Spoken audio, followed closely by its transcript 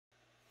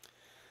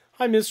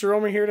Hi, Mr.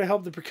 Omer here to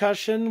help the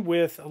percussion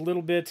with a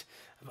little bit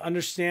of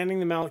understanding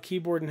the mallet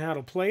keyboard and how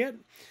to play it.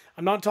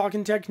 I'm not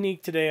talking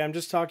technique today, I'm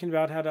just talking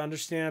about how to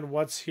understand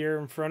what's here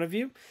in front of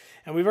you.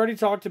 And we've already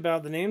talked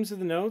about the names of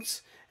the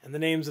notes and the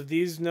names of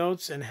these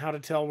notes and how to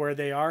tell where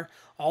they are.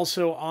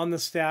 Also on the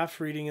staff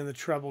reading in the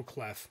treble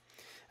clef.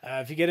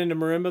 If you get into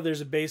marimba,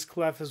 there's a bass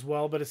clef as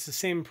well, but it's the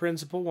same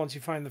principle. Once you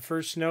find the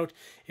first note,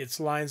 it's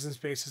lines and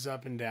spaces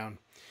up and down.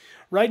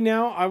 Right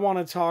now, I want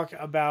to talk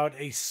about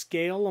a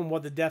scale and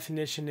what the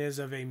definition is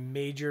of a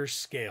major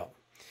scale.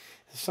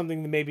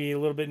 Something that may be a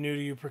little bit new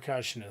to you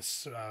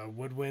percussionists.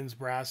 Woodwinds,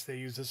 brass, they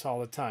use this all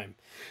the time.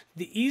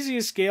 The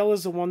easiest scale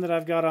is the one that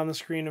I've got on the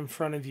screen in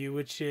front of you,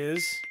 which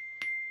is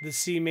the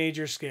C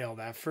major scale.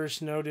 That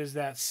first note is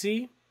that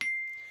C.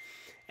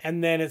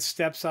 And then it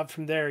steps up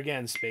from there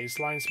again. Space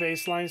line,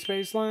 space line,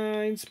 space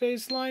line,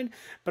 space line.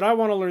 But I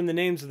want to learn the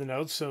names of the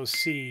notes. So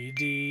C,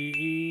 D,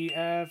 E,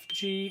 F,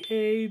 G,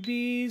 A,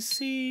 B,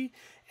 C,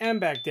 and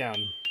back down.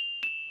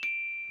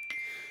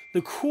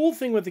 The cool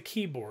thing with the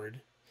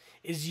keyboard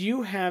is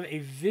you have a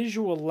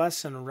visual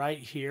lesson right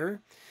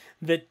here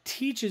that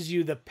teaches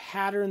you the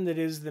pattern that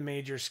is the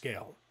major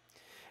scale.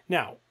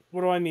 Now, what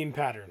do I mean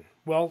pattern?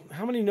 Well,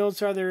 how many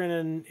notes are there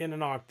in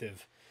an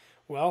octave?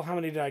 Well, how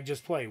many did I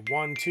just play?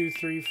 1, 2,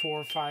 3,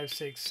 4, 5,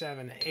 6,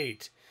 7,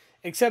 8.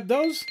 Except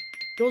those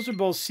are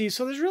both C,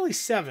 so there's really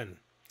 7.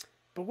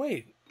 But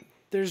wait,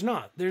 there's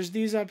not. There's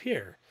these up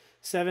here.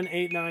 7,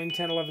 8, 9,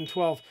 10, 11,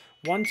 12.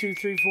 1, 2,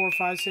 3, 4,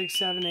 5, 6,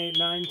 7, 8,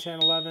 9, 10,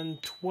 11,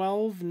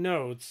 12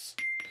 notes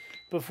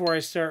before I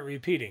start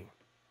repeating.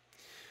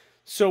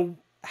 So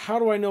how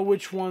do I know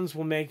which ones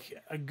will make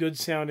a good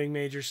sounding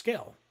major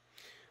scale?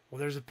 Well,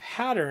 there's a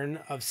pattern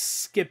of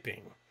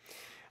skipping.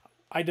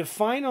 I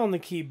define on the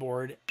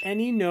keyboard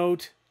any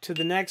note to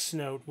the next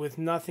note with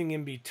nothing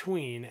in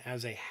between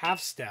as a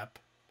half step,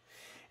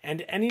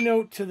 and any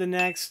note to the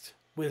next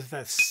with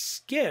a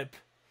skip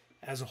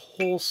as a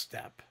whole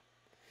step.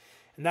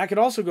 And that could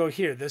also go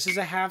here. This is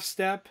a half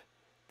step,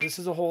 this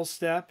is a whole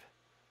step,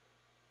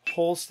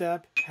 half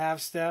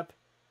step,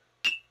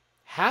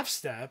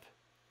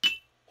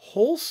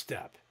 whole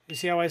step. You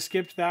see how I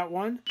skipped that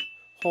one?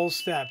 Whole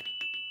step.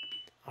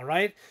 All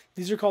right,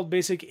 these are called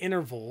basic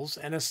intervals,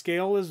 and a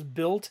scale is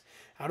built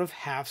out of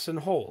halves and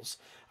wholes.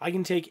 I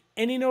can take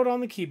any note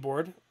on the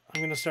keyboard.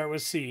 I'm going to start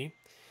with C,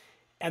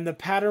 and the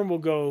pattern will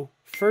go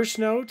first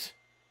note,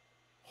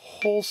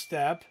 whole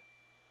step,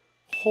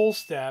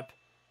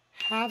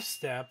 half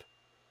step,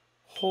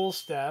 whole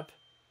step,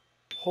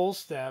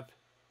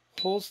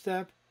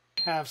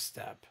 half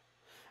step.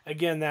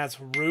 Again, that's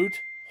root,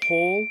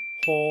 whole,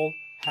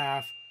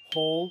 half,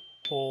 whole,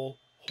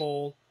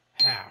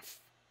 half.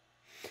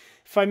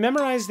 If I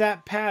memorize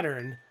that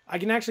pattern, I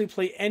can actually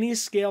play any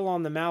scale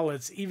on the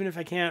mallets, even if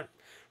I can't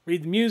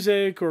read the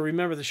music or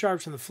remember the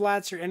sharps and the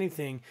flats or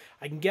anything.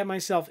 I can get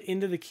myself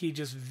into the key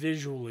just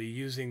visually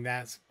using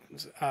that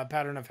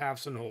pattern of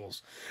halves and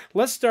wholes.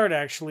 Let's start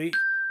actually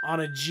on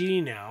a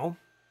G now.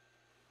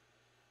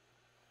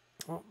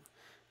 Oh,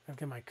 I've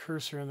got my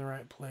cursor in the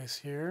right place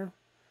here.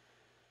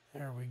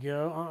 There we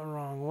go. Oh,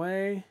 wrong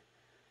way.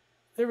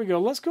 There we go.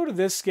 Let's go to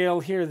this scale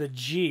here, the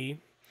G.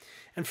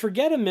 And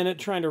forget a minute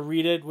trying to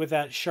read it with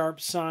that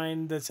sharp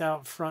sign that's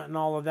out front and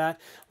all of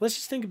that. Let's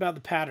just think about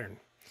the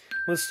pattern.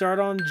 Let's start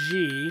on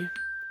G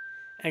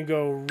and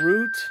go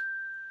root,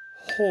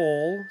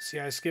 whole. See,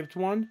 I skipped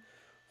one.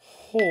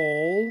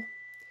 Whole,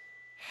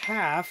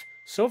 half.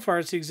 So far,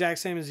 it's the exact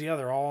same as the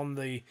other, all on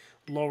the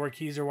lower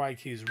keys or white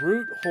keys.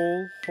 Root,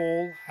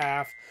 whole,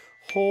 half,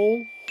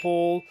 whole.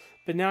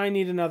 But now I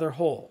need another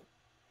whole.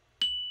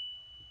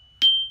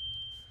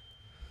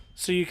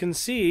 So you can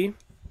see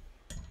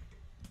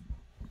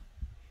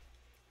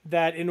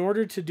that in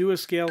order to do a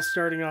scale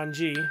starting on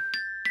G,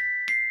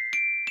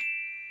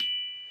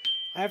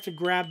 I have to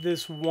grab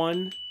this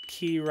one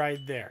key right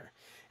there.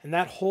 And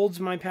that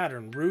holds my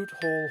pattern. Root,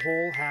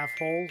 whole, half,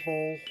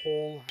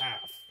 whole,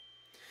 half.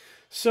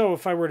 So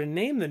if I were to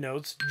name the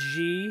notes,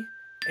 G,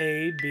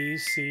 A, B,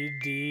 C,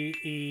 D,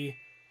 E,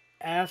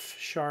 F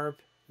sharp,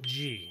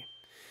 G.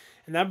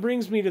 And that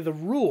brings me to the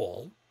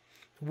rule,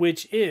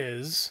 which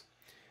is,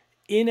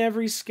 in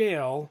every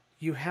scale,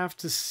 you have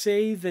to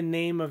say the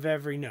name of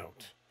every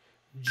note.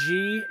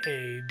 G,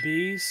 A,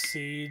 B,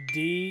 C,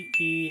 D,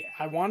 E.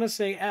 I want to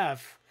say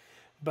F,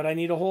 but I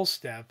need a whole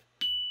step.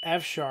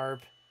 F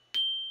sharp,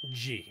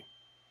 G.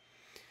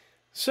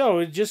 So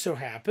it just so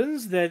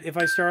happens that if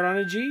I start on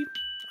a G,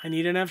 I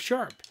need an F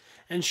sharp.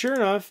 And sure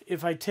enough,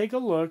 if I take a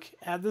look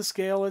at the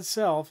scale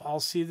itself,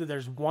 I'll see that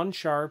there's one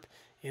sharp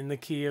in the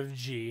key of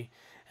G,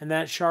 and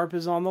that sharp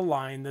is on the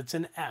line that's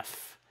an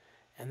F.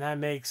 And that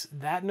makes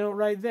that note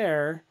right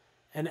there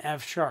an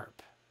F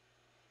sharp.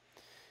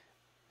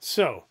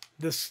 So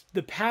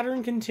the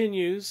pattern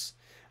continues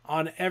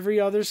on every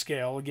other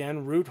scale.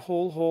 Again, root,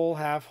 whole,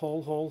 half,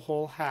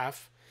 whole,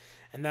 half.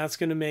 And that's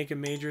going to make a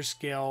major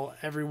scale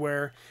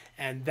everywhere.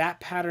 And that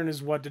pattern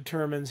is what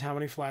determines how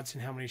many flats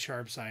and how many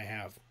sharps I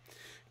have.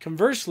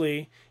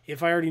 Conversely,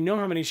 if I already know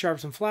how many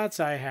sharps and flats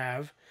I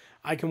have,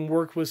 I can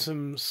work with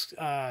some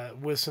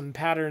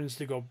patterns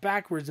to go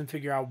backwards and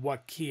figure out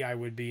what key I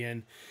would be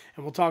in.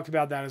 And we'll talk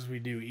about that as we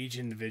do each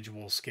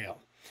individual scale.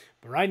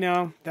 But right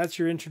now, that's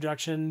your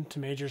introduction to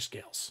major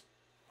scales.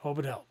 Hope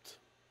it helped.